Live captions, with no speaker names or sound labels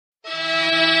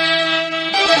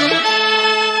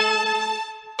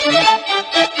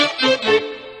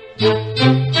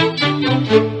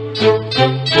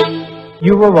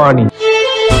Yuvavani.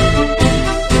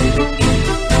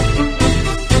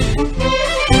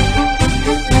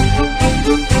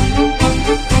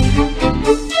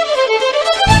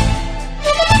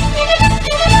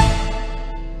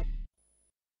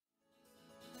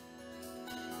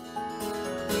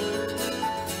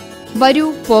 വരൂ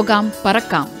പോകാം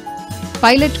പറക്കാം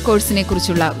pilot കോഴ്സിനെ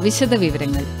കുറിച്ചുള്ള വിശദ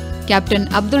വിവരങ്ങൾ ക്യാപ്റ്റൻ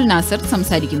അബ്ദുൾ നാസർ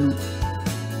സംസാരിക്കുന്നു.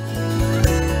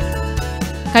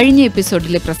 കഴിഞ്ഞ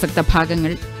എപ്പിസോഡിലെ പ്രസക്ത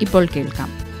ഭാഗങ്ങൾ ഇപ്പോൾ കേൾക്കാം.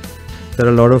 There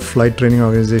are a lot of flight training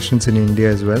organizations in India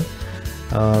as well,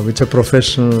 which are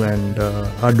professional and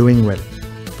are doing well.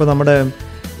 ഇപ്പോൾ നമ്മുടെ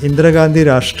ഇന്ദിരാഗാന്ധി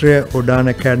രാഷ്ട്രീയ Udan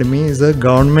academy is a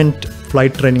government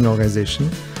flight training organization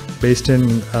based in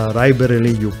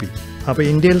Raebareli, UP. അപ്പോൾ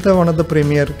ഇന്ത്യയിലത്തെ one of the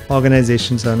premier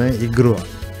organizations ആണ് IGRUA,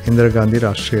 Indira Gandhi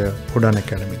രാഷ്ട്രീയ Udan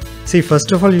academy. See, first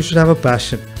of all, you should have a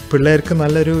passion. പിള്ളേർക്ക്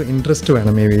നല്ലൊരു interest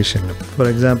വേണം ഏവിയേഷനിൽ. For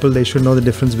example, they should know the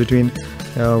difference between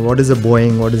what is a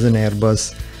Boeing, what is an Airbus,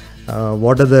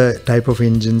 what are the type of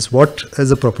engines, what is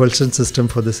the propulsion system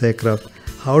for this aircraft,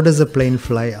 how does a plane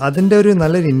fly. അതിൻ്റെ ഒരു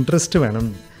നല്ലൊരു interest വേണം.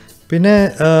 പിന്നെ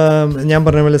ഞാൻ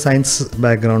പറഞ്ഞ പോലെ science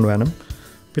background വേണം.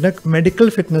 പിന്നെ മെഡിക്കൽ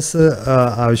ഫിറ്റ്നസ്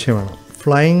ആവശ്യമാണ്.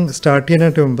 ഫ്ലൈയിങ് സ്റ്റാർട്ട്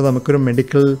ചെയ്യാനായിട്ട് മുമ്പ് നമുക്കൊരു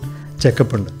മെഡിക്കൽ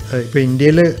ചെക്കപ്പ് ഉണ്ട്. ഇപ്പോൾ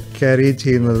ഇന്ത്യയിൽ ക്യാരി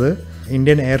ചെയ്യുന്നത്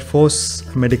ഇന്ത്യൻ എയർഫോഴ്സ്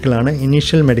മെഡിക്കലാണ്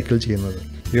ഇനീഷ്യൽ മെഡിക്കൽ ചെയ്യുന്നത്.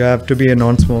 You have to B A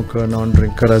non smoker, non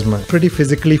drinker, as much pretty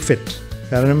physically fit.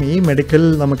 കാരണം ഈ മെഡിക്കൽ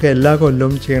നമുക്ക് എല്ലാ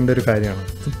കൊല്ലവും ചെയ്യേണ്ട ഒരു കാര്യമാണ്.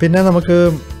 പിന്നെ നമുക്ക്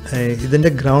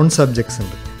ഇതിൻ്റെ ഗ്രൗണ്ട് സബ്ജക്ട്സ്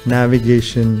ഉണ്ട്.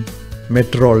 Navigation,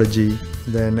 metrology,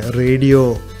 then radio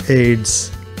AIDS,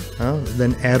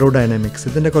 then aerodynamics.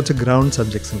 ഇതിൻ്റെ കുറച്ച് ഗ്രൗണ്ട്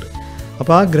സബ്ജക്ട്സ് ഉണ്ട്.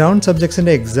 അപ്പോൾ ആ ഗ്രൗണ്ട്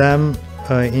സബ്ജക്ട്സിൻ്റെ എക്സാം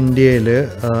ഇന്ത്യയിൽ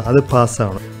അത്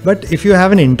പാസ്സാവണം. But if you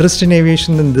have an interest in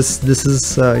aviation, then this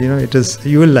is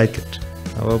you will like it.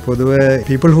 അപ്പോൾ പൊതുവെ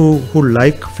people who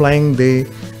like flying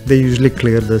they usually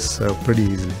clear this pretty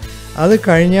easily. അത്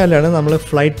കഴിഞ്ഞാലാണ് നമ്മൾ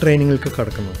ഫ്ലൈറ്റ് ട്രെയിനിങ്ങിലേക്ക്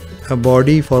കടക്കുന്നത്.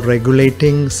 Body for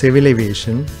regulating civil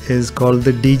aviation is called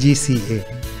the DGCA,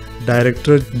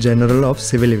 director general of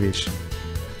civil aviation.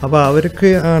 അപ്പോൾ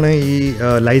അവർക്ക് ആണ് ഈ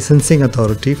licensing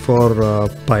authority four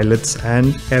pilots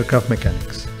and aircraft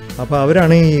mechanics. അപ്പോൾ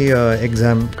അവരാണ് ഈ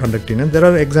എക്സാം കണ്ടക്ട് ചെയ്യുന്നത്. There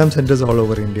are exam centres all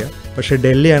over India. പക്ഷേ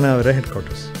ഡൽഹിയാണ് അവരുടെ head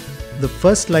quarters. The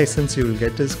first licence you will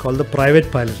get is called the private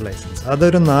pilot licence.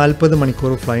 അതൊരു 40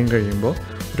 മണിക്കൂർ ഫ്ലൈയിങ് കഴിയുമ്പോൾ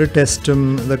ഒരു ടെസ്റ്റും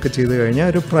ഇതൊക്കെ ചെയ്ത് കഴിഞ്ഞാൽ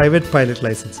ഒരു പ്രൈവറ്റ് പൈലറ്റ്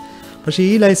ലൈസൻസ്. പക്ഷേ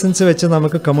ഈ ലൈസൻസ് വെച്ച്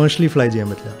നമുക്ക് കമേഴ്ഷ്യലി ഫ്ലൈ ചെയ്യാൻ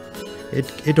പറ്റില്ല.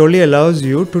 It only allows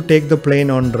you to take the plane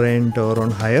on rent or on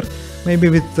hire, maybe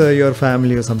with your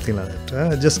family or something like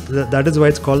that. That is why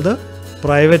it's called the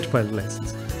private pilot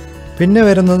license. പിന്നെ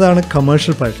വരുന്നതാണ്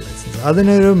commercial pilot licence.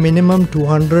 അതിനൊരു minimum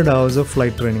 200 hours of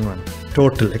flight training വേണം,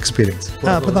 total experience.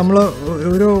 അപ്പോൾ നമ്മൾ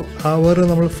ഒരു അവർ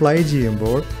നമ്മൾ fly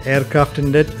ചെയ്യുമ്പോൾ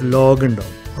എയർക്രാഫ്റ്റിൻ്റെ log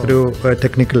ഉണ്ടാവും, ഒരു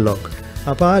ടെക്നിക്കൽ ലോഗ്.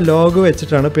 അപ്പോൾ ആ ലോഗ്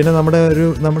വെച്ചിട്ടാണ് പിന്നെ നമ്മുടെ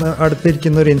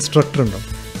അടുത്തിരിക്കുന്ന ഒരു ഇൻസ്ട്രക്ടർ ഉണ്ടാവും.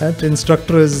 That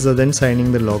instructor is then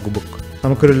signing the log book.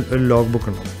 നമുക്കൊരു ലോഗ് ബുക്ക്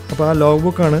ഉണ്ടാവും. അപ്പോൾ ആ ലോഗ്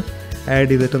ബുക്കാണ് ആഡ്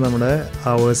ചെയ്തിട്ട് നമ്മുടെ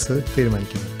അവേഴ്സ്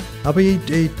തീരുമാനിക്കുന്നത്. അപ്പോൾ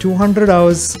ഈ 200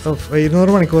 hours ഓഫ്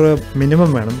 200 മണിക്കൂർ മിനിമം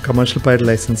വേണം കമേഴ്ഷ്യൽ പൈലറ്റ്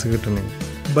ലൈസൻസ് കിട്ടണമെങ്കിൽ.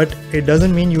 But it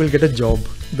doesn't mean you will get A job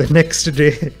the next day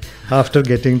after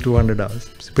getting 200 hours.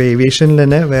 ഇപ്പോൾ ഏവിയേഷനിൽ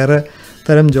തന്നെ വേറെ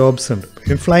തരം ജോബ്സ് ഉണ്ട്.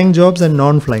 Flying jobs and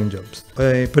non flying jobs.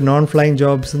 ഇപ്പോൾ നോൺ ഫ്ലൈയിങ്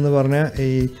ജോബ്സ് എന്ന് പറഞ്ഞാൽ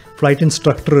ഈ ഫ്ലൈറ്റ്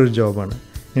ഇൻസ്ട്രക്ടർ ഒരു ജോബാണ്.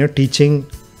 Teaching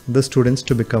the students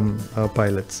to become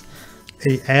pilots.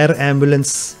 ഈ എയർ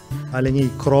ആംബുലൻസ് അല്ലെങ്കിൽ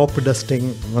ക്രോപ്പ് ഡസ്റ്റിംഗ്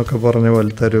എന്നൊക്കെ പറഞ്ഞ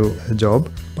പോലത്തെ ഒരു ജോബ്,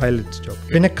 പൈലറ്റ് ജോബ്.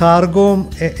 പിന്നെ cargo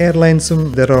എയർലൈൻസും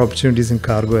there are opportunities in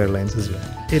cargo airlines as well.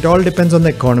 It all depends on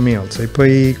the economy also. ഇപ്പോൾ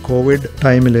ഈ കോവിഡ്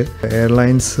ടൈമിൽ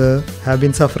എയർലൈൻസ് ഹാവ്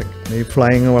ബീൻ സഫറിങ്. ഈ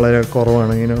ഫ്ലൈയിങ് വളരെ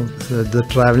കുറവാണ്. The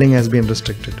travelling has been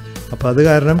restricted. അപ്പോൾ അത്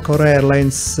കാരണം കുറേ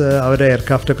എയർലൈൻസ് അവരുടെ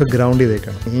എയർക്രാഫ്റ്റൊക്കെ ground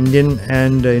ചെയ്തേക്കാണ്. Indian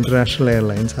and international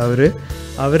airlines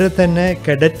അവർ തന്നെ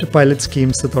കഡറ്റ് പൈലറ്റ്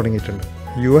സ്കീംസ് തുടങ്ങിയിട്ടുണ്ട്.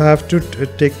 You have to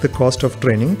take the cost of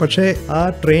training. പക്ഷേ ആ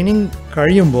ട്രെയിനിങ്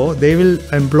കഴിയുമ്പോൾ they will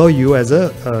employ U as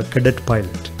A കഡറ്റ്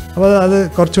pilot. അപ്പോൾ അത്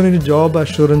കുറച്ചുകൂടി ഒരു ജോബ്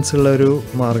അഷുറൻസ് ഉള്ള ഒരു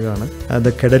മാർഗ്ഗമാണ്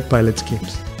ദ കഡറ്റ് പൈലറ്റ്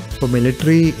സ്കീംസ്. ഇപ്പോൾ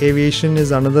military aviation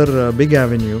is another big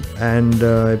ആവന്യൂ.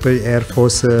 And ഇപ്പോൾ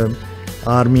air force,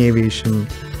 army aviation,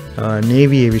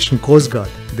 navy aviation, coast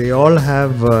guard, they all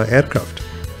have aircraft.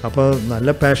 അപ്പോൾ നല്ല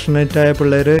പാഷനേറ്റായ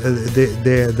പിള്ളേർ,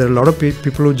 there are a lot of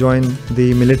people who join the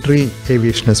military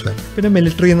aviation as well. പിന്നെ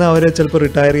മിലിറ്ററിയിൽ നിന്ന് അവർ ചിലപ്പോൾ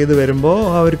retire ചെയ്ത് വരുമ്പോൾ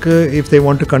അവർക്ക് if they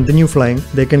want to continue flying,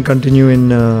 they can continue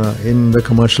in the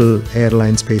commercial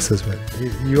airline space as well.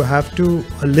 You have to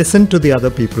listen to the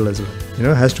other people as well.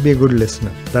 It has to be a good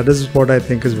listener. That is what I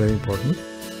think is very important.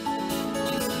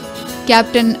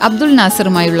 Captain Abdul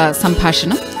നാസറുമായുള്ള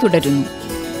സംഭാഷണം തുടരുന്നു.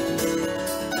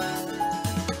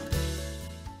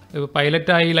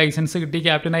 പൈലറ്റായി licence കിട്ടി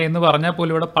ക്യാപ്റ്റനായി എന്ന് പറഞ്ഞാൽ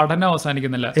പോലും ഇവിടെ പഠനം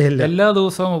അവസാനിക്കുന്നില്ല. എല്ലാ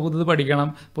ദിവസവും പുതുത് പഠിക്കണം,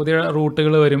 പുതിയ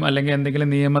റൂട്ടുകൾ വരും, അല്ലെങ്കിൽ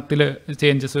എന്തെങ്കിലും നിയമത്തിൽ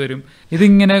ചേഞ്ചസ് വരും.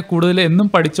 ഇതിങ്ങനെ കൂടുതൽ എന്നും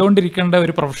പഠിച്ചുകൊണ്ടിരിക്കേണ്ട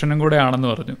ഒരു പ്രൊഫഷനും കൂടെ ആണെന്ന്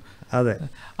പറഞ്ഞു. അതെ,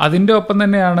 അതിൻ്റെ ഒപ്പം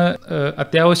തന്നെയാണ്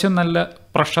അത്യാവശ്യം നല്ല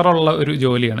പ്രഷറുള്ള ഒരു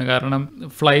ജോലിയാണ്. കാരണം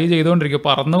ഫ്ലൈ ചെയ്തുകൊണ്ടിരിക്കും,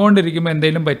 പറന്നുകൊണ്ടിരിക്കുമ്പോൾ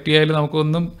എന്തെങ്കിലും പറ്റിയാലും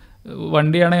നമുക്കൊന്നും,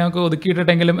 വണ്ടിയാണെങ്കിൽ നമുക്ക്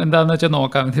ഒതുക്കിയിട്ടെങ്കിലും എന്താണെന്ന് വെച്ചാൽ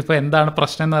നോക്കാം, ഇതിപ്പോൾ എന്താണ്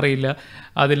പ്രശ്നം എന്നറിയില്ല,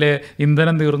 അതിൽ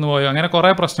ഇന്ധനം തീർന്നു പോയോ, അങ്ങനെ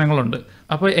കുറേ പ്രശ്നങ്ങളുണ്ട്.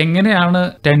 അപ്പോൾ എങ്ങനെയാണ്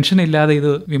ടെൻഷൻ ഇല്ലാതെ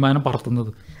ഇത് വിമാനം പറത്തുന്നത്?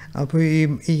 അപ്പോൾ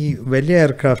ഈ വലിയ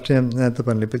എയർക്രാഫ്റ്റ് ഞാൻ നേരത്തെ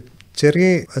പറഞ്ഞില്ല, ഇപ്പോൾ ചെറിയ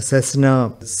സെസ്ന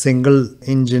സിംഗിൾ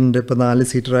എഞ്ചിൻ്റെ ഇപ്പോൾ 4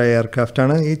 സീറ്ററായ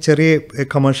എയർക്രാഫ്റ്റാണ് ഈ ചെറിയ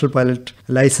കമേഴ്ഷ്യൽ പൈലറ്റ്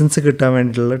ലൈസൻസ് കിട്ടാൻ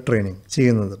വേണ്ടിയിട്ടുള്ള ട്രെയിനിങ്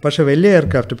ചെയ്യുന്നത്. പക്ഷേ വലിയ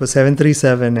എയർക്രാഫ്റ്റ് ഇപ്പോൾ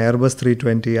 737, എയർബസ്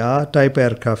 320 ആ ടൈപ്പ്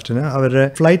എയർക്രാഫ്റ്റിന് അവരുടെ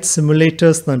ഫ്ലൈറ്റ്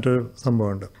സിമുലേറ്റേഴ്സ് എന്ന് പറഞ്ഞിട്ടൊരു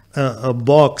സംഭവമുണ്ട്. A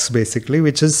box basically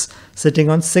which is sitting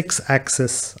on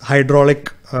 6-axis hydraulic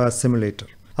simulator.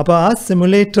 അപ്പോൾ ആ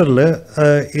സിമുലേറ്ററിൽ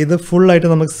ഇത് ഫുള്ളായിട്ട്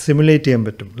നമുക്ക് സിമുലേറ്റ് ചെയ്യാൻ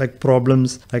പറ്റും. Like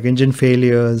problems like engine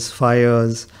failures,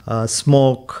 fires,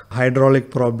 smoke, hydraulic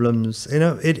problems.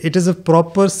 It is A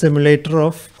proper simulator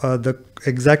of the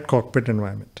exact cockpit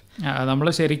environment. നമ്മൾ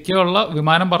ശരിക്കുള്ള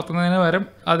വിമാനം പറത്തുന്നതിന് പകരം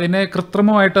അതിനെ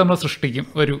കൃത്രിമമായിട്ട് നമ്മൾ സൃഷ്ടിക്കും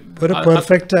ഒരു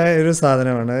പെർഫെക്റ്റ് ആയ ഒരു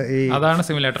സാധനമാണ് ഈ അതാണ്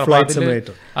സിമുലേറ്റർ. Flight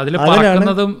simulator. അതിൽ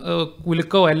പറക്കുന്നതും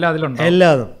കുലുക്കവും എല്ലാം അതിലുണ്ട്,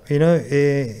 എല്ലാതും.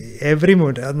 എവറി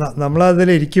മൂമെന്റ്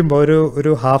നമ്മളതിലിരിക്കുമ്പോൾ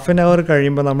ഒരു ഹാഫ് ആൻ അവർ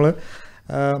കഴിയുമ്പോൾ നമ്മൾ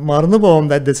മറന്നു പോകും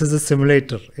that this is A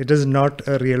simulator, it is not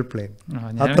A real plain.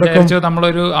 അത്രക്കും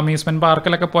നമ്മളൊരു അമ്യൂസ്മെന്റ്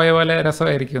പാർക്കിലൊക്കെ പോയ പോലെ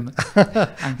രസമായിരിക്കും.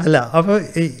 അല്ല, അപ്പോൾ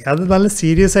അത് നല്ല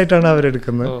സീരിയസ് ആയിട്ടാണ്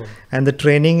അവരെടുക്കുന്നത്. And the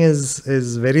training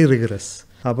is very rigorous.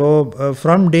 അപ്പോൾ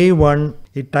ഫ്രം ഡേ 1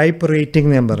 ഈ ടൈപ്പ് റേറ്റിംഗ്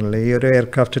ഞാൻ പറഞ്ഞില്ലേ, ഈ ഒരു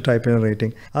എയർക്രാഫ്റ്റ് ടൈപ്പിന്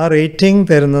റേറ്റിംഗ്, ആ റേറ്റിംഗ്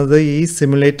തരുന്നത് ഈ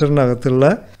സിമുലേറ്ററിനകത്തുള്ള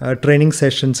ട്രെയിനിങ്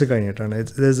സെഷൻസ് കഴിഞ്ഞിട്ടാണ്.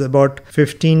 It's about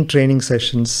 15 training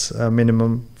sessions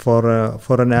minimum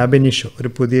four N ആബിനിഷോ.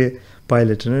 ഒരു പുതിയ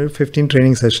പൈലറ്റിന് 15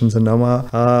 ട്രെയിനിങ് സെഷൻസ് ഉണ്ടാവും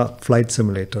ആ ഫ്ലൈറ്റ്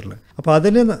സിമുലേറ്ററിൽ. അപ്പോൾ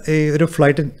അതിൽ ഒരു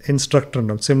ഫ്ലൈറ്റ് ഇൻസ്ട്രക്ടർ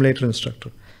ഉണ്ടാവും, സിമുലേറ്റർ ഇൻസ്ട്രക്ടർ.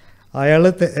 അയാൾ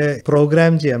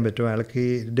പ്രോഗ്രാം ചെയ്യാൻ പറ്റും അയാൾക്ക്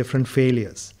ഈ different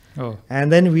failures. And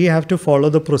then we have to follow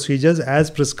the procedures as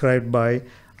prescribed by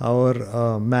our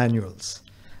manuals.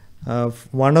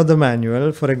 One of the manual,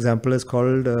 for example, is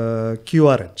called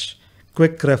QRH,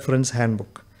 Quick Reference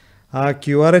Handbook.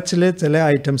 QRHിലെ ചില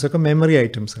items ഒക്കെ memory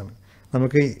items ആണ്.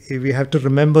 നമുക്ക് we have to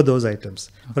remember those items.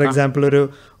 For example ഒരു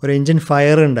engine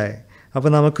fire ഉണ്ടായി,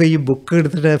 അപ്പോൾ നമുക്ക് ഈ book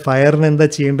എടുത്തിട്ട് ഫയറിന് എന്താ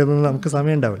ചെയ്യേണ്ടതെന്ന് നമുക്ക്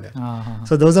സമയം ഉണ്ടാവില്ല.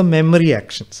 So those are memory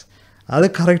actions. അത്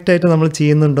കറക്റ്റായിട്ട് നമ്മൾ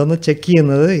ചെയ്യുന്നുണ്ടോയെന്ന് ചെക്ക്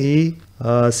ചെയ്യുന്നത് ഈ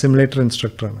സിമുലേറ്റർ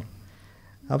ഇൻസ്ട്രക്ടറാണ്.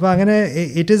 അപ്പോൾ അങ്ങനെ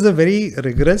it is A very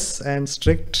rigorous and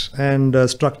strict and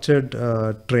structured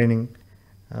training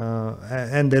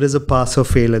and there is A pass of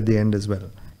fail at the end as well.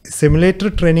 Simulator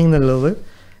training എന്നുള്ളത്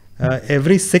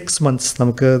every 6 months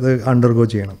നമുക്ക് അത് അണ്ടർഗോ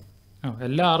ചെയ്യണം.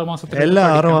 എല്ലാ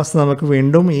 6 മാസം നമുക്ക്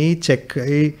വീണ്ടും ഈ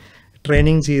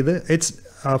ട്രെയിനിങ് ചെയ്ത് ഇറ്റ്സ്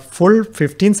ഫുൾ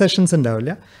 15 സെഷൻസ്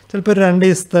ഉണ്ടാവില്ല, ചിലപ്പോൾ 2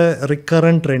 ദിവസത്തെ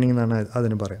റിക്കറൻറ്റ് ട്രെയിനിങ് എന്നാണ്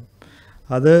അതിന് പറയാം.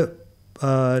 അത്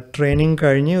ട്രെയിനിങ്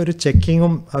കഴിഞ്ഞ് ഒരു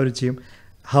ചെക്കിങ്ങും അവർ ചെയ്യും.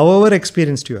 However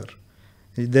experienced you are,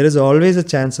 there is always A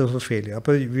chance of A failure.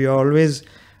 അപ്പോൾ V are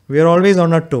always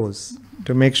on our toss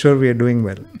to make sure we are doing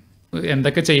well.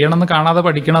 എന്തൊക്കെ ചെയ്യണമെന്ന് കാണാതെ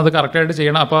പഠിക്കണം, അത് കറക്റ്റായിട്ട്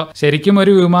ചെയ്യണം. അപ്പോൾ ശരിക്കും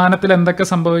ഒരു വിമാനത്തിൽ എന്തൊക്കെ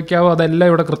സംഭവിക്കാവോ അതെല്ലാം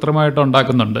ഇവിടെ കൃത്രിമമായിട്ട്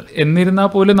ഉണ്ടാക്കുന്നുണ്ട്. എന്നിരുന്നാൽ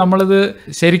പോലും നമ്മളിത്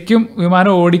ശരിക്കും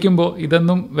വിമാനം ഓടിക്കുമ്പോൾ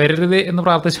ഇതൊന്നും വരരുതേ എന്ന്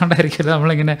പ്രാർത്ഥിച്ചുകൊണ്ടായിരിക്കില്ല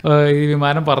നമ്മളിങ്ങനെ ഈ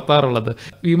വിമാനം പറത്താറുള്ളത്.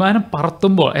 വിമാനം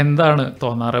പറത്തുമ്പോൾ എന്താണ്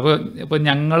തോന്നാറ്? ഇപ്പോൾ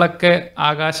ഞങ്ങളൊക്കെ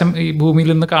ആകാശം ഈ ഭൂമിയിൽ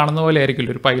നിന്ന് കാണുന്ന പോലെ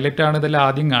ആയിരിക്കില്ല, ഒരു പൈലറ്റാണ് ഇതെല്ലാം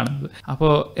ആദ്യം കാണുന്നത്.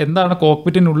 അപ്പോൾ എന്താണ്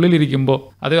കോക്പിറ്റിനുള്ളിലിരിക്കുമ്പോൾ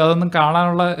അതൊന്നും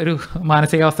കാണാനുള്ള ഒരു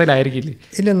മാനസികാവസ്ഥയിലായിരിക്കില്ലേ?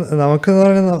 ഇല്ല, നമുക്ക്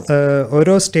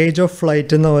ഓരോ സ്റ്റേജ് ഓഫ്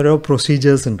ഫ്ലൈറ്റിന് ഓരോ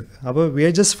പ്രൊസീജിയേഴ്സ് ഉണ്ട്. അപ്പോൾ V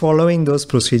are just following those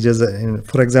procedures.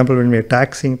 For example when we R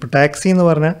taxing, ഇപ്പോൾ ടാക്സി എന്ന്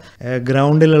പറഞ്ഞാൽ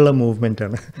ഗ്രൗണ്ടിലുള്ള മൂവ്മെൻ്റ്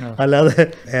ആണ്, അല്ലാതെ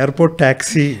എയർപോർട്ട്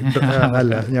ടാക്സി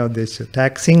അല്ല ഞാൻ ഉദ്ദേശിച്ചത്.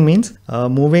 Taxing means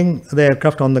moving the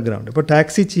aircraft on the ground. ഇപ്പോൾ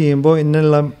ടാക്സി ചെയ്യുമ്പോൾ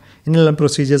ഇന്നെല്ലാം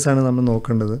പ്രൊസീജിയേഴ്സാണ് നമ്മൾ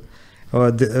നോക്കേണ്ടത്.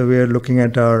 V are looking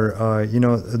at our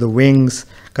the wings,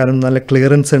 കാരണം നല്ല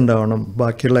ക്ലിയറൻസ് ഉണ്ടാവണം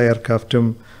ബാക്കിയുള്ള എയർക്രാഫ്റ്റും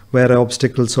വേറെ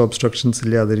ഓബ്സ്റ്റക്കിൾസോ ഒബ്സ്ട്രക്ഷൻസ്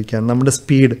ഇല്ലാതിരിക്കാൻ. നമ്മുടെ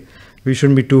speed, we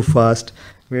shouldn't be too fast.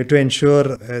 We have to ensure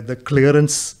the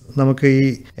clearance, നമുക്ക് ഈ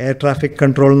എയർ ട്രാഫിക്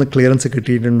കൺട്രോളിൽ നിന്ന് ക്ലിയറൻസ്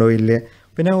കിട്ടിയിട്ടുണ്ടോ ഇല്ലേ.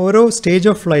 പിന്നെ ഓരോ സ്റ്റേജ്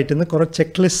ഓഫ് ഫ്ലൈറ്റിന് കുറേ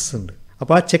ചെക്ക് ലിസ്റ്റ്സ് ഉണ്ട്.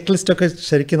 അപ്പോൾ ആ ചെക്ക് ലിസ്റ്റൊക്കെ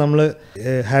ശരിക്കും നമ്മൾ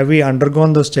have we undergone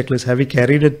those check list, have we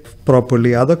carried it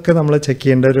properly, അതൊക്കെ നമ്മൾ ചെക്ക്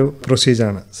ചെയ്യേണ്ട ഒരു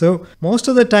പ്രൊസീജിയറാണ്. So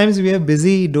most of the times V R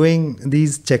BC doing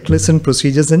these check list and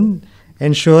procedures in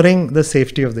ensuring the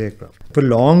safety of the aircraft. ഇപ്പോൾ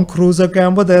long cruise ഒക്കെ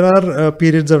ആകുമ്പോൾ there are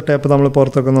periods of time, ഇപ്പോൾ നമ്മൾ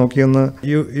പുറത്തൊക്കെ നോക്കിയൊന്ന്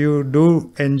you do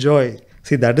enjoy.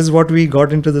 See, that is what we got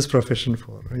into this profession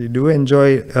for. You do enjoy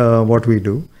what we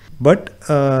do, but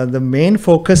the main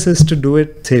focus is to do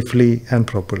it safely and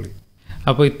properly.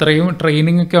 അപ്പോൾ ഇത്രയും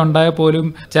training ഒക്കെ ഉണ്ടായാൽ പോലും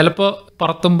ചിലപ്പോൾ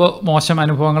പറത്തുമ്പോൾ മോശം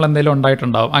അനുഭവങ്ങൾ എന്തെങ്കിലും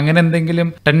ഉണ്ടായിട്ടുണ്ടാവും. അങ്ങനെ എന്തെങ്കിലും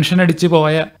ടെൻഷൻ അടിച്ച്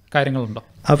പോയ കാര്യങ്ങളുണ്ടോ?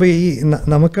 അപ്പോൾ ഈ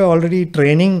നമുക്ക് ഓൾറെഡി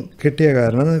ട്രെയിനിങ് കിട്ടിയ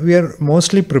കാരണം V R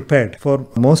mostly prepared for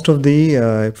most of the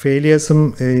ഫെയിലിയേഴ്സും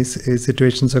ഈ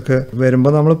സിറ്റുവേഷൻസ് ഒക്കെ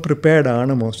വരുമ്പോൾ നമ്മൾ പ്രിപ്പയർഡ്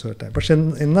ആണ് മോസ്റ്റ് ഓഫ് ദ ടൈം. പക്ഷെ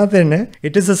എന്നാൽ തന്നെ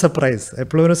ഇറ്റ് ഈസ് എ സർപ്രൈസ്,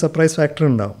 എപ്പോഴും ഒരു സർപ്രൈസ് ഫാക്ടർ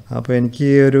ഉണ്ടാവും. അപ്പോൾ എനിക്ക്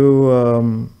ഒരു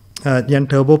ഞാൻ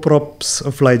ടർബോ പ്രോപ്സ്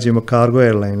ഫ്ലൈ ചെയ്യുമ്പോൾ cargo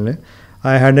എയർലൈനിൽ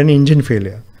I had an engine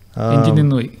failure.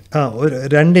 ഒരു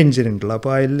 2 എഞ്ചിൻ ഉണ്ടല്ലോ.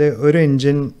 അപ്പോൾ അതിൽ ഒരു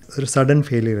എഞ്ചിൻ ഒരു സഡൻ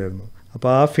ഫെയിലിയർ ആയിരുന്നു. അപ്പോൾ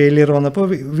ആ ഫെയിലിയർ വന്നപ്പോൾ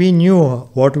V new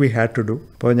what we had to do.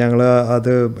 അപ്പോൾ ഞങ്ങൾ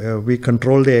അത് V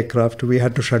control the aircraft, we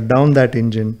had to shut down that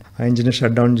engine. ആ എഞ്ചിനെ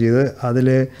ഷട്ട് ഡൗൺ ചെയ്ത് അതിൽ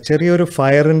ചെറിയൊരു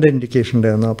ഫയറിൻ്റെ ഇൻഡിക്കേഷൻ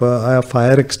ഉണ്ടായിരുന്നു. അപ്പോൾ ആ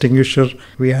fire extinguisher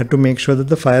we had to make sure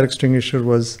that the fire extinguisher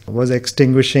was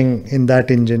എക്സ്റ്റിങ്വിഷിങ് in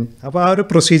that engine. അപ്പോൾ ആ ഒരു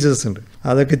പ്രൊസീജിയേഴ്സ് ഉണ്ട്,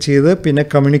 അതൊക്കെ ചെയ്ത് പിന്നെ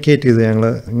കമ്മ്യൂണിക്കേറ്റ് ചെയ്ത് ഞങ്ങൾ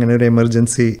ഇങ്ങനെ ഒരു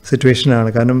എമർജൻസി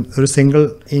സിറ്റുവേഷനാണ്. കാരണം ഒരു സിംഗിൾ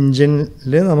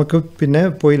എഞ്ചിനിൽ നമുക്ക് പിന്നെ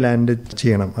പോയി ലാൻഡ്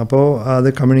ചെയ്യണം. അപ്പോൾ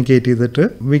അത് കമ്മ്യൂണിക്കേറ്റ് ചെയ്തിട്ട്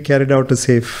V carried out A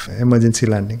safe emergency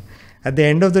landing. At the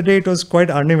end of the day, it was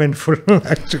quite uneventful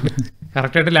actually.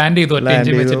 കറക്റ്റായിട്ട് ലാൻഡ് ചെയ്തു,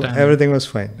 everything was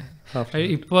fine.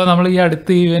 ഇപ്പോൾ നമ്മൾ ഈ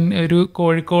അടുത്ത് ഈവൻ ഒരു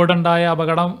കോഴിക്കോടുണ്ടായ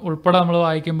അപകടം ഉൾപ്പെടെ നമ്മൾ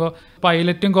വായിക്കുമ്പോൾ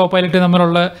പൈലറ്റും കോ പൈലറ്റും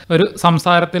തമ്മിലുള്ള ഒരു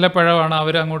സംസാരത്തിലെ പിഴവാണ്,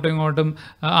 അവർ അങ്ങോട്ടും ഇങ്ങോട്ടും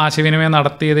ആശയവിനിമയം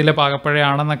നടത്തിയതിലെ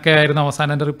പാകപ്പിഴയാണെന്നൊക്കെ ആയിരുന്നു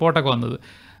അവസാനം റിപ്പോർട്ടൊക്കെ വന്നത്.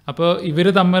 അപ്പോൾ ഇവർ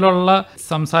തമ്മിലുള്ള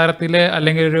സംസാരത്തിലെ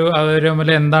അല്ലെങ്കിൽ അവർ തമ്മിൽ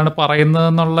എന്താണ്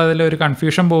പറയുന്നതെന്നുള്ളതിൽ ഒരു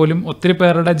കൺഫ്യൂഷൻ പോലും ഒത്തിരി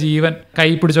പേരുടെ ജീവൻ കൈ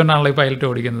പിടിച്ചുകൊണ്ടാണല്ലോ ഈ പൈലറ്റ്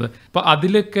ഓടിക്കുന്നത്. അപ്പോൾ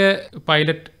അതിലൊക്കെ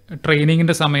പൈലറ്റ്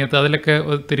ട്രെയിനിങ്ങിൻ്റെ സമയത്ത് അതിലൊക്കെ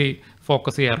ഒത്തിരി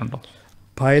ഫോക്കസ് ചെയ്യാറുണ്ടോ?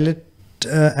 പൈലറ്റ്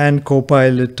ആൻഡ് കോ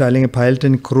പൈലറ്റ് അല്ലെങ്കിൽ പൈലറ്റ്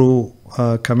ആൻഡ് ക്രൂ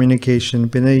കമ്മ്യൂണിക്കേഷൻ,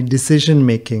 പിന്നെ ഈ ഡിസിഷൻ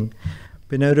മേക്കിംഗ്,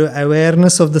 പിന്നെ ഒരു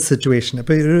അവെയർനെസ് ഓഫ് ദ സിറ്റുവേഷൻ.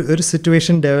 അപ്പോൾ ഒരു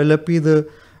സിറ്റുവേഷൻ ഡെവലപ്പ് ചെയ്ത്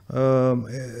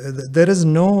there is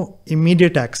no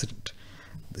immediate accident.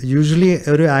 Usually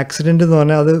ഒരു ആക്സിഡൻറ്റ് എന്ന്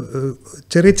പറഞ്ഞാൽ അത്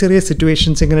ചെറിയ ചെറിയ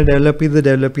സിറ്റുവേഷൻസ് ഇങ്ങനെ ഡെവലപ്പ്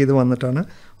ചെയ്ത് വന്നിട്ടാണ്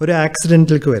ഒരു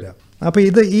ആക്സിഡൻറ്റിലേക്ക് വരിക. അപ്പോൾ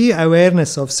ഈ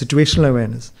അവെയർനെസ് ഓഫ് സിറ്റുവേഷണൽ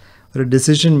അവെയർനെസ്, ഒരു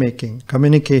ഡിസിഷൻ മേക്കിംഗ്,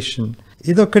 കമ്മ്യൂണിക്കേഷൻ,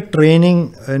 ഇതൊക്കെ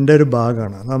ട്രെയിനിങ്ങിൻ്റെ ഒരു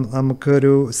ഭാഗമാണ്.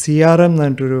 നമുക്കൊരു CRM എന്ന്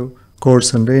പറഞ്ഞിട്ടൊരു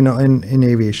കോഴ്സ് ഉണ്ട് in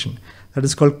aviation, that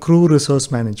is called crew resource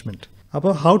management.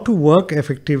 അപ്പോൾ how to work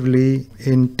effectively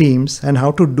in teams and how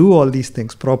to do all these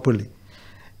things properly,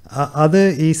 അത്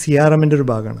ഈ CRMൻ്റെ ഒരു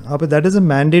ഭാഗമാണ്. അപ്പോൾ that is A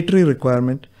mandatory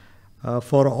requirement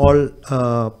for all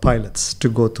pilots to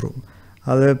go through.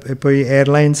 അത് ഇപ്പോൾ ഈ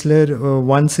എയർലൈൻസിൽ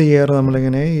once A year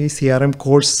നമ്മളിങ്ങനെ ഈ CRM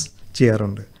കോഴ്സ്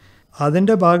ചെയ്യാറുണ്ട്.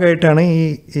 അതിൻ്റെ ഭാഗമായിട്ടാണ്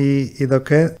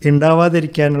ഇതൊക്കെ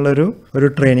ഉണ്ടാവാതിരിക്കാനുള്ളൊരു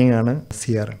ട്രെയിനിങ് ആണ്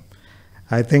CRM.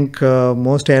 I think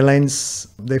most airlines,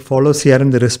 they follow CRM,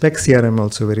 they respect CRM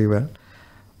also very well.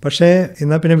 പക്ഷേ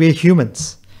എന്നാൽ പിന്നെ we are humans.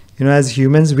 As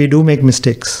humans, we do make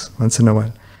mistakes once in a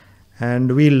while. And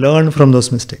we learn from those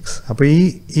mistakes. അപ്പോൾ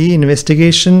ഈ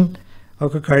investigation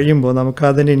ഒക്കെ കഴിയുമ്പോൾ നമുക്ക്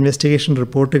അതിൻ്റെ investigation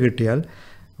report കിട്ടിയാൽ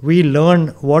we learn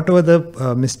whatever the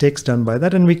mistakes done by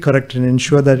that and we correct and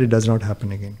ensure that it does not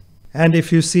happen again. And if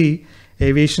you see,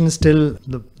 aviation is still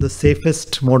the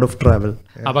safest mode of travel.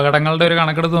 അപകടങ്ങളുടെ ഒരു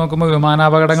കണക്കെടുത്ത് നോക്കുമ്പോൾ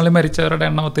വിമാനാപകടങ്ങളിൽ മരിച്ചവരുടെ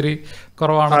എണ്ണം ഒത്തിരി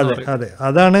കുറവാണ്. അതെ,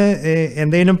 അതാണ്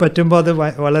എന്തെങ്കിലും പറ്റുമ്പോൾ അത്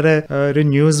വളരെ ഒരു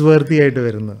ന്യൂസ് വർത്തി ആയിട്ട്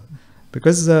വരുന്നത്.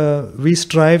 Because we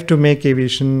strive to make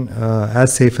aviation as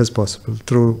safe as possible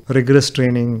through rigorous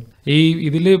training.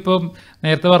 ഇതിൽ ഇപ്പം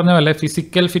നേരത്തെ പറഞ്ഞ പോലെ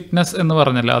ഫിസിക്കൽ ഫിറ്റ്നസ് എന്ന്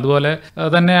പറഞ്ഞല്ലോ, അതുപോലെ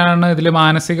തന്നെയാണ് ഇതിൽ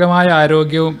മാനസികമായ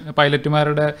ആരോഗ്യവും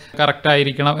പൈലറ്റുമാരുടെ കറക്റ്റ്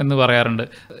ആയിരിക്കണം എന്ന് പറയാറുണ്ട്.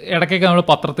 ഇടയ്ക്കൊക്കെ നമ്മൾ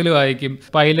പത്രത്തിൽ വായിക്കും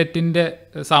പൈലറ്റിൻ്റെ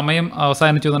സമയം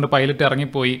അവസാനിച്ചു എന്നിട്ട് പൈലറ്റ്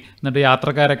ഇറങ്ങിപ്പോയി, എന്നിട്ട്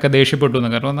യാത്രക്കാരൊക്കെ ദേഷ്യപ്പെട്ടു എന്ന്.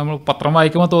 കാരണം നമ്മൾ പത്രം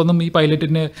വായിക്കുമ്പോൾ തോന്നും ഈ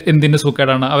പൈലറ്റിന് എന്തിൻ്റെ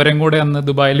സുഖേടാണ്, അവരും കൂടെ അന്ന്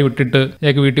ദുബായിൽ വിട്ടിട്ട്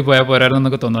ഞങ്ങൾക്ക് വീട്ടിൽ പോയാൽ പോരായിരുന്നു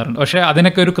എന്നൊക്കെ തോന്നാറുണ്ട്. പക്ഷേ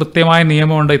അതിനൊക്കെ ഒരു കൃത്യമായ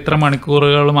നിയമമുണ്ട്, ഇത്ര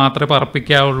മണിക്കൂറുകൾ മാത്രമേ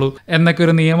പറപ്പിക്കാവുള്ളൂ എന്നൊക്കെ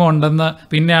ഒരു നിയമം ഉണ്ടെന്ന്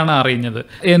പിന്നെയാണ് അറിയുന്നത്.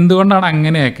 എന്തുകൊണ്ടാണ്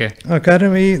അങ്ങനെയൊക്കെ?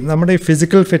 കാരണം നമ്മുടെ ഈ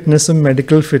ഫിസിക്കൽ ഫിറ്റ്നസ്സും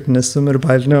മെഡിക്കൽ ഫിറ്റ്നസ്സും ഒരു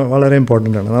പൈലറ്റിന് വളരെ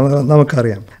ഇമ്പോർട്ടൻ്റ് ആണ്.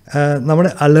 നമുക്കറിയാം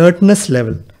നമ്മുടെ alertness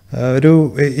level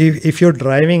if you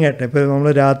driving ആയിട്ട്, ഇപ്പോൾ നമ്മൾ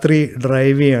രാത്രി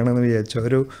ഡ്രൈവ് ചെയ്യുകയാണെന്ന് വിചാരിച്ചോ,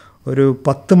 ഒരു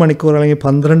 10 മണിക്കൂർ അല്ലെങ്കിൽ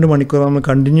 12 മണിക്കൂർ നമ്മൾ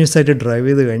കണ്ടിന്യൂസ് ആയിട്ട് ഡ്രൈവ്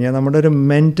ചെയ്ത് കഴിഞ്ഞാൽ നമ്മുടെ ഒരു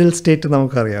മെൻറ്റൽ സ്റ്റേറ്റ്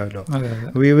നമുക്കറിയാമല്ലോ.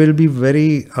 We will be very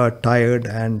tired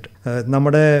and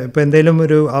നമ്മുടെ ഇപ്പോൾ എന്തെങ്കിലും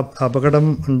ഒരു അപകടം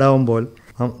ഉണ്ടാകുമ്പോൾ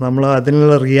നമ്മൾ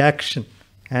അതിനുള്ള റിയാക്ഷൻ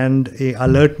ആൻഡ് ഈ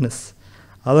അലേർട്ട്നെസ്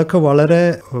അതൊക്കെ വളരെ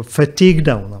ഫറ്റീഗ്ഡ്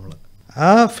ആവും നമ്മൾ.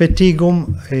 ആ ഫറ്റീഗും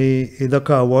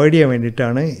ഇതൊക്കെ അവോയ്ഡ് ചെയ്യാൻ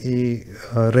വേണ്ടിയിട്ടാണ് ഈ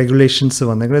റെഗുലേഷൻസ്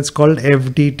വന്നേക്കുന്നത്. It's called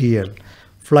FDTL,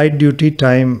 flight duty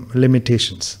time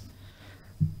limitations.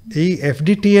 ഈ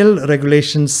FDTL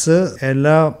റെഗുലേഷൻസ്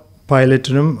എല്ലാ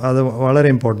പൈലറ്റിനും അത്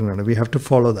വളരെ ഇമ്പോർട്ടൻ്റ് ആണ്. We have to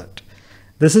follow that.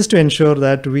 This is to ensure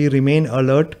that we remain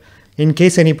alert in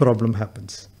case any problem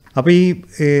happens. അപ്പോൾ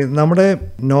നമ്മുടെ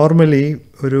നോർമലി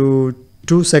ഒരു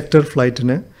 2 സെക്ടർ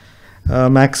ഫ്ലൈറ്റിന്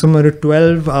മാക്സിമം ഒരു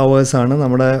 12 hours ആണ്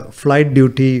നമ്മുടെ ഫ്ലൈറ്റ്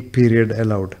ഡ്യൂട്ടി പീരിയഡ്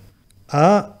അലൗഡ്. ആ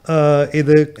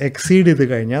ഇത് എക്സീഡ് ചെയ്ത്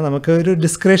കഴിഞ്ഞാൽ നമുക്ക് ഒരു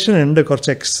ഡിസ്ക്രിപ്ഷൻ ഉണ്ട്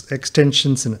കുറച്ച്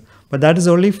എക്സ്റ്റെൻഷൻസിന്. But that is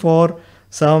only for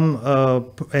some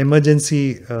emergency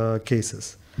cases.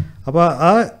 അപ്പോൾ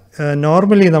ആ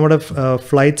നോർമലി നമ്മുടെ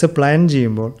ഫ്ലൈറ്റ്സ് പ്ലാൻ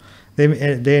ചെയ്യുമ്പോൾ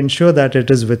they ensure that it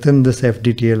is within this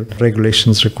FDTL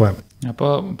regulations requirement.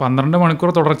 അപ്പോൾ 12 മണിക്കൂർ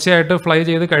തുടർച്ചയായിട്ട് ഫ്ലൈ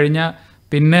ചെയ്ത് കഴിഞ്ഞാൽ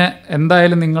പിന്നെ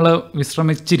എന്തായാലും നിങ്ങൾ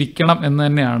വിശ്രമിച്ചിരിക്കണം എന്ന്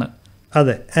തന്നെയാണ്.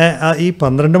 അതെ, ഈ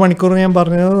 12 മണിക്കൂർ ഞാൻ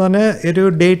പറഞ്ഞത് തന്നെ ഒരു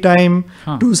day time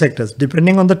 2 sectors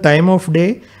depending on the time off day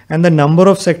and the number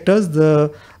of sectors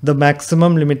the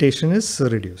maximum limitation is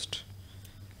reduced.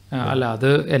 അല്ല,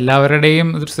 അത് എല്ലാവരുടെയും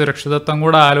സുരക്ഷിതത്വം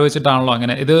കൂടെ ആലോചിച്ചിട്ടാണല്ലോ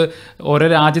അങ്ങനെ. ഇത് ഓരോ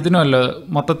രാജ്യത്തിനും അല്ല,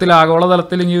 മൊത്തത്തിൽ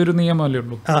ആഗോളതലത്തിൽ ഈ ഒരു നിയമമല്ലേ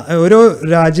ഉള്ളൂ. ഓരോ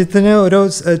രാജ്യത്തിന് ഓരോ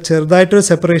ചെറുതായിട്ടൊരു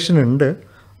സെപ്പറേഷൻ ഉണ്ട്.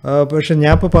 പക്ഷേ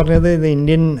ഞാൻ ഇപ്പോൾ പറഞ്ഞത് ഇത്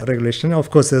Indian regulation. Of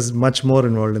course is much more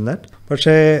involve in that.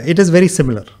 പക്ഷേ it is very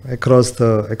similar across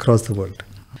the world.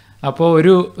 അപ്പോൾ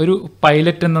ഒരു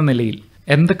പൈലറ്റ് എന്ന നിലയിൽ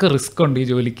എന്തൊക്കെ റിസ്ക് ഉണ്ട് ഈ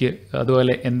ജോലിക്ക്,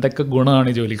 അതുപോലെ എന്തൊക്കെ ഗുണമാണ്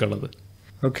ഈ ജോലിക്കുള്ളത്?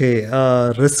 ഓക്കെ,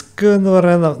 റിസ്ക് എന്ന്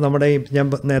പറയുന്നത് നമ്മുടെ ഞാൻ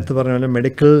നേരത്തെ പറഞ്ഞ പോലെ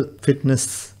medical fitness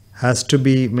has to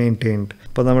be maintained.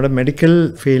 അപ്പോൾ നമ്മുടെ മെഡിക്കൽ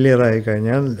ഫെയിലിയർ ആയി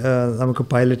കഴിഞ്ഞാൽ നമുക്ക്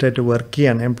പൈലറ്റായിട്ട് വർക്ക്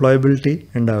ചെയ്യാൻ എംപ്ലോയബിലിറ്റി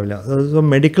ഉണ്ടാവില്ല. So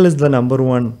medical is the number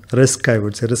 1 risk, I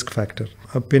would say, risk factor.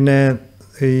 പിന്നെ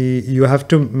you have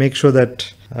to make sure that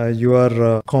you are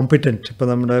competent. ഇപ്പോൾ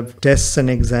നമ്മുടെ test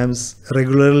and exams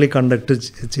regularly conduct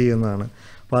ചെയ്യുന്നതാണ്.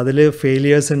 അപ്പോൾ അതിൽ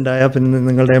ഫെയിലിയേഴ്സ് ഉണ്ടായാൽ പിന്നെ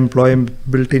നിങ്ങളുടെ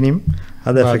എംപ്ലോയബിലിറ്റിനെയും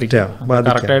അത് എഫക്റ്റ്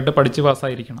ആവും. പഠിച്ച്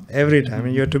പാസ്സായിരിക്കണം every time.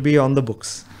 You have to B on the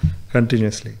books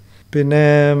continuously. പിന്നെ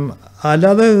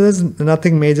അല്ലാതെ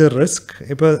നത്തിങ് മേജർ റിസ്ക്.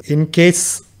 ഇപ്പോൾ ഇൻ കേസ്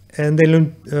എന്തെങ്കിലും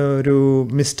ഒരു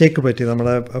മിസ്റ്റേക്ക് പറ്റി,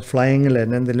 നമ്മുടെ ഫ്ലൈയിങ്ങിൽ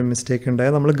തന്നെ എന്തെങ്കിലും മിസ്റ്റേക്ക്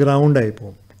ഉണ്ടായാൽ നമ്മൾ ഗ്രൗണ്ടായി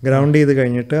പോകും. ഗ്രൗണ്ട് ചെയ്ത്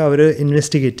കഴിഞ്ഞിട്ട് അവർ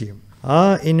ഇൻവെസ്റ്റിഗേറ്റ് ചെയ്യും. ആ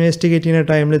ഇൻവെസ്റ്റിഗേറ്റ് ചെയ്യുന്ന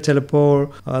ടൈമിൽ ചിലപ്പോൾ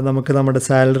നമുക്ക് നമ്മുടെ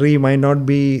salary my not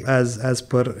be as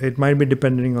per, it my B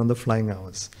depending on the flying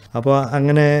hours. അപ്പോൾ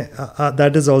അങ്ങനെ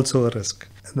that is also A risk.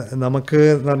 നമുക്ക്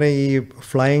എന്ന് പറഞ്ഞാൽ ഈ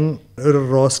ഫ്ലൈയിങ് ഒരു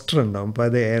റോസ്റ്റർ ഉണ്ടാവും ഇപ്പോൾ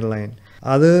അത് എയർലൈൻ.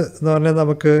 അത് എന്ന് പറഞ്ഞാൽ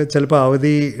നമുക്ക് ചിലപ്പോൾ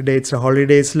അവധി ഡേറ്റ്സ്,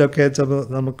 ഹോളിഡേയ്സിലൊക്കെ ചിലപ്പോൾ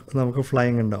നമുക്ക്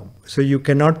ഫ്ലൈയിങ് ഉണ്ടാവും. So you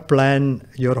cannot plan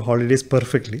your holidays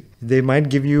perfectly. They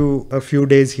might give you A few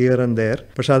days here and their.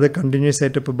 പക്ഷെ അത് കണ്ടിന്യൂസ്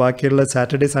ആയിട്ട് ഇപ്പോൾ ബാക്കിയുള്ള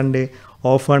സാറ്റർഡേ സൺഡേ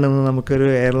ഓഫാണെന്ന് നമുക്കൊരു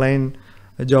എയർലൈൻ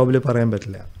ജോബിൽ പറയാൻ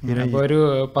പറ്റില്ല. ഒരു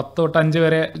 10 തൊട്ട് 5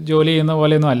 വരെ ജോലി ചെയ്യുന്ന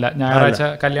പോലെയൊന്നും അല്ല. ഞായറാഴ്ച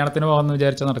കല്യാണത്തിന് പോകാമെന്ന്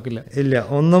വിചാരിച്ചാൽ നടക്കില്ല. ഇല്ല,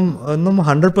 ഒന്നും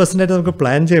 100% നമുക്ക്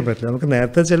പ്ലാൻ ചെയ്യാൻ പറ്റില്ല. നമുക്ക്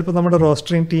നേരത്തെ ചിലപ്പോൾ നമ്മുടെ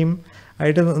റോസ്റ്ററിങ് ടീം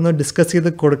ആയിട്ട് ഒന്ന് ഡിസ്കസ് ചെയ്ത്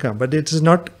കൊടുക്കാം. But it's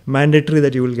not mandatory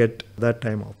that you will get that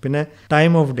time of. പിന്നെ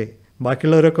ടൈം ഓഫ് ഡേ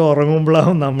ബാക്കിയുള്ളവരൊക്കെ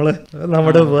ഉറങ്ങുമ്പോഴാവും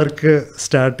നമ്മുടെ വർക്ക്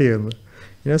സ്റ്റാർട്ട് ചെയ്യുന്നത്.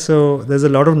 So there is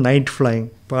a lot of night flying.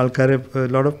 ഇപ്പോൾ ആൾക്കാർ,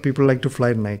 lot of people like to fly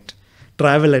night,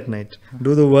 travel at night,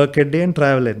 do the work at day and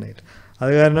travel at night.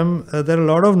 അത് കാരണം there are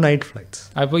lot of night flights.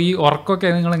 അപ്പോൾ ഈ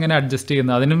ഉറക്കമൊക്കെ നിങ്ങൾ എങ്ങനെ adjust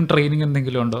ചെയ്യുന്നത്? അതിനും ട്രെയിനിങ്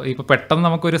എന്തെങ്കിലും ഉണ്ടോ? ഇപ്പോൾ പെട്ടെന്ന്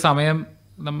നമുക്കൊരു സമയം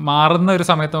മാറുന്ന ഒരു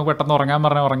സമയത്ത് നമുക്ക് പെട്ടെന്ന്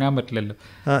ഉറങ്ങാൻ പറ്റില്ലല്ലോ.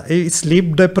 ഈ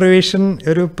സ്ലീപ്പ് ഡെപ്രവേഷൻ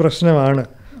ഒരു പ്രശ്നമാണ്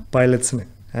പൈലറ്റ്സിന്.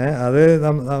 അത്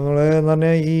നമ്മൾ എന്ന്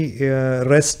പറഞ്ഞാൽ ഈ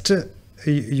rest,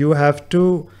 you have to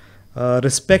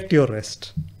respect your rest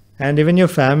and even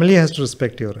your family has to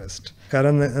respect your rest.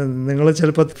 കാരണം നിങ്ങൾ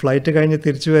ചിലപ്പോൾ ഫ്ലൈറ്റ് കഴിഞ്ഞ്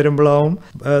തിരിച്ചു വരുമ്പോഴാവും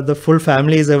the full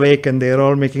family is അവേക്ക് and they are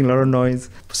all making lot of noise.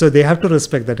 So they have to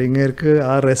respect that. ഇങ്ങേർക്ക്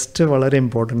ആ rest വളരെ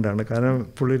important ആണ്. കാരണം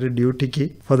പുള്ളിയുടെ ഡ്യൂട്ടിക്ക്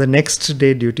for the next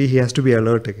day duty he has to B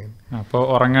alert again. അപ്പോൾ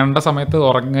ഉറങ്ങേണ്ട സമയത്ത്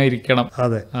ഉറങ്ങിയിരിക്കണം.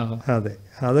 അതെ അതെ,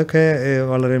 അതൊക്കെ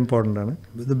വളരെ ഇമ്പോർട്ടൻ്റ് ആണ്.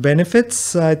 The benefits,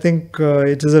 I think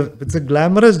it's A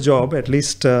glamorous job.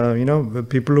 At least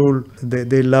people who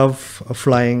they love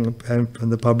flying,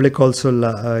 and the public also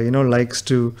likes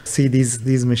to see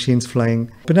these machines flying.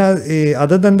 But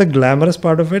other than the glamorous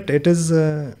part of it, it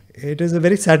is a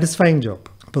very satisfying job.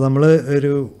 അപ്പോൾ നമ്മൾ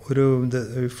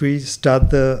if we start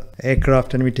the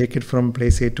aircraft and we take it from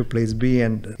place A to place B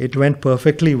and it went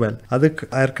perfectly well, അത്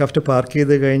aircraft park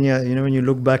ചെയ്ത് കഴിഞ്ഞാൽ when you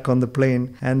look back on the plane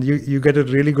and you get a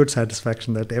really good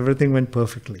satisfaction that everything went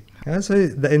perfectly. So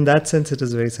in that sense it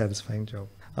is a very satisfying job.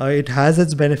 It has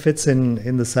its benefits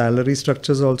in the salary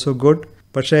structures also good.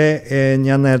 പക്ഷേ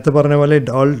ഞാൻ നേരത്തെ പറഞ്ഞ പോലെ it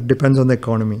all depends on the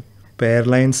economy. ഇപ്പോൾ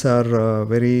airlines are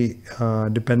very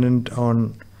dependent on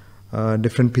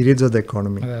different periods of the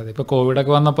economy. ഇപ്പോൾ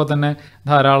കോവിഡൊക്കെ വന്നപ്പോൾ തന്നെ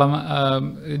ധാരാളം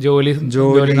ജോലി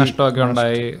നഷ്ടമൊക്കെ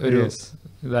ഉണ്ടായി ഒരു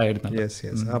ഇതായിരുന്നു. Yes.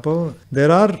 അപ്പോൾ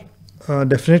there are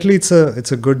definitely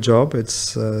it's a good job.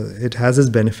 It has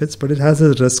its benefits, but it has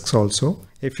its risks also.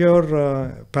 If you're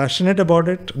passionate about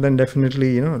it, then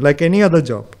definitely like any other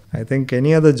job, I think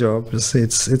any other job,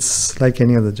 it's like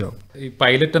any other job. ഈ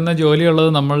pilot എന്ന ജോലിയുള്ളത്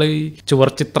നമ്മൾ ഈ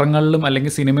ചുവർച്ചിത്രങ്ങളിലും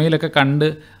അല്ലെങ്കിൽ സിനിമയിലൊക്കെ കണ്ട്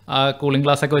ആ cooling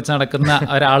ഗ്ലാസ്സൊക്കെ വെച്ച് നടക്കുന്ന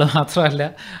ഒരാൾ മാത്രമല്ല,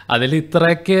 അതിൽ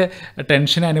ഇത്രയ്ക്ക്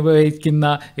ടെൻഷൻ അനുഭവിക്കുന്ന,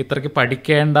 ഇത്രയ്ക്ക്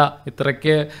പഠിക്കേണ്ട,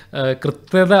 ഇത്രയ്ക്ക്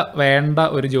കൃത്യത വേണ്ട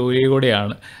ഒരു ജോലി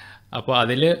കൂടിയാണ്. അപ്പോൾ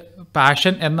അതിൽ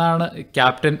പാഷൻ എന്നാണ്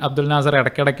ക്യാപ്റ്റൻ അബ്ദുൽ നാസർ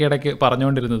ഇടയ്ക്കിടയ്ക്ക്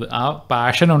പറഞ്ഞുകൊണ്ടിരുന്നത്. ആ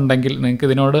പാഷൻ ഉണ്ടെങ്കിൽ, നിങ്ങൾക്ക്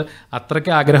ഇതിനോട്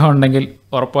അത്രയ്ക്ക് ആഗ്രഹം ഉണ്ടെങ്കിൽ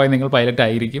ഉറപ്പായും നിങ്ങൾ പൈലറ്റ്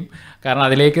ആയിരിക്കും. കാരണം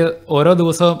അതിലേക്ക് ഓരോ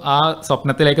ദിവസവും ആ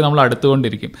സ്വപ്നത്തിലേക്ക് നമ്മൾ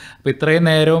അടുത്തുകൊണ്ടിരിക്കും. അപ്പോൾ ഇത്രയും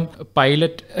നേരവും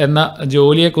പൈലറ്റ് എന്ന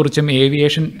ജോലിയെക്കുറിച്ചും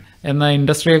ഏവിയേഷൻ എന്ന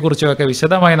ഇൻഡസ്ട്രിയെക്കുറിച്ചും ഒക്കെ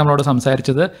വിശദമായി നമ്മളോട്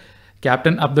സംസാരിച്ചത്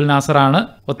ക്യാപ്റ്റൻ അബ്ദുൽ നാസറാണ്.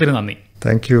 ഒത്തിരി നന്ദി.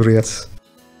 Thank you, Riyas.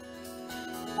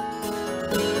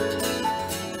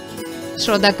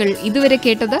 ശ്രോതാക്കൾ ഇതുവരെ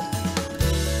കേട്ടത്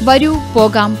വരൂ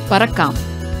പോകാം പറക്കാം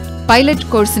പൈലറ്റ്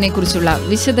കോഴ്സിനെ കുറിച്ചുള്ള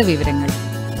വിശദ വിവരങ്ങൾ.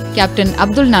 ക്യാപ്റ്റൻ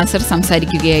അബ്ദുൾ നാസർ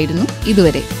സംസാരിക്കുകയായിരുന്നു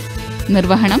ഇതുവരെ.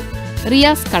 നിർവഹണം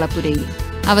റിയാസ് കളപ്പുരയിൽ.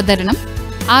 അവതരണം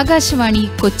ആകാശവാണി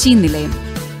കൊച്ചി നിലയം.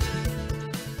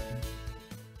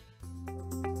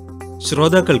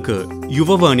 ശ്രോതാക്കൾക്ക്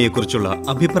യുവവാണിയെക്കുറിച്ചുള്ള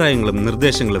അഭിപ്രായങ്ങളും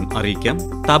നിർദ്ദേശങ്ങളും അറിയിക്കാം.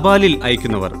 തപാലിൽ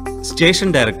അയക്കുന്നവർ station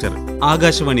director,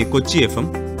 Akashvani Kochi FM,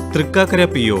 Thrikkakara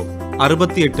PO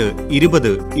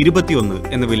 682021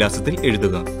 എന്ന വിലാസത്തിൽ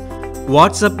എഴുതുക.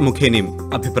 വാട്സ്ആപ്പ് മുഖേനയും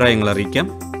അഭിപ്രായങ്ങൾ അറിയിക്കാം.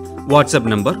 WhatsApp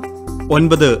number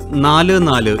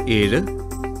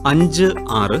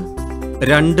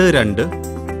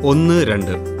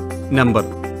 9456562212. നമ്പർ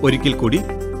ഒരിക്കൽ കൂടി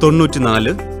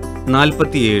 94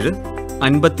 47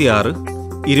 56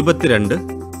 22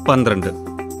 12.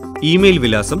 ഇമെയിൽ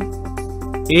വിലാസം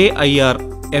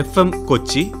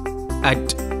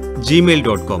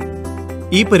airfmkochi@gmail.com.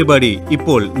 ഈ പരിപാടി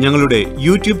ഇപ്പോൾ ഞങ്ങളുടെ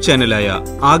യൂട്യൂബ് ചാനലായ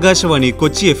ആകാശവാണി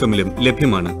കൊച്ചി FM-ലും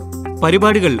ലഭ്യമാണ്.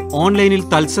 പരിപാടികൾ ഓൺലൈനിൽ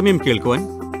തത്സമയം കേൾക്കുവാൻ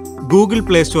ഗൂഗിൾ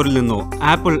പ്ലേ സ്റ്റോറിൽ നിന്നോ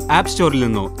ആപ്പിൾ ആപ്പ് സ്റ്റോറിൽ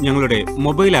നിന്നോ ഞങ്ങളുടെ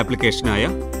mobile ആപ്ലിക്കേഷനായ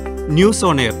news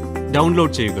on air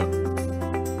download ചെയ്യുക.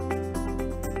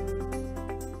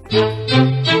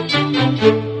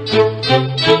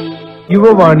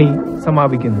 യുവവാണി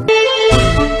സമാപിക്കുന്നു.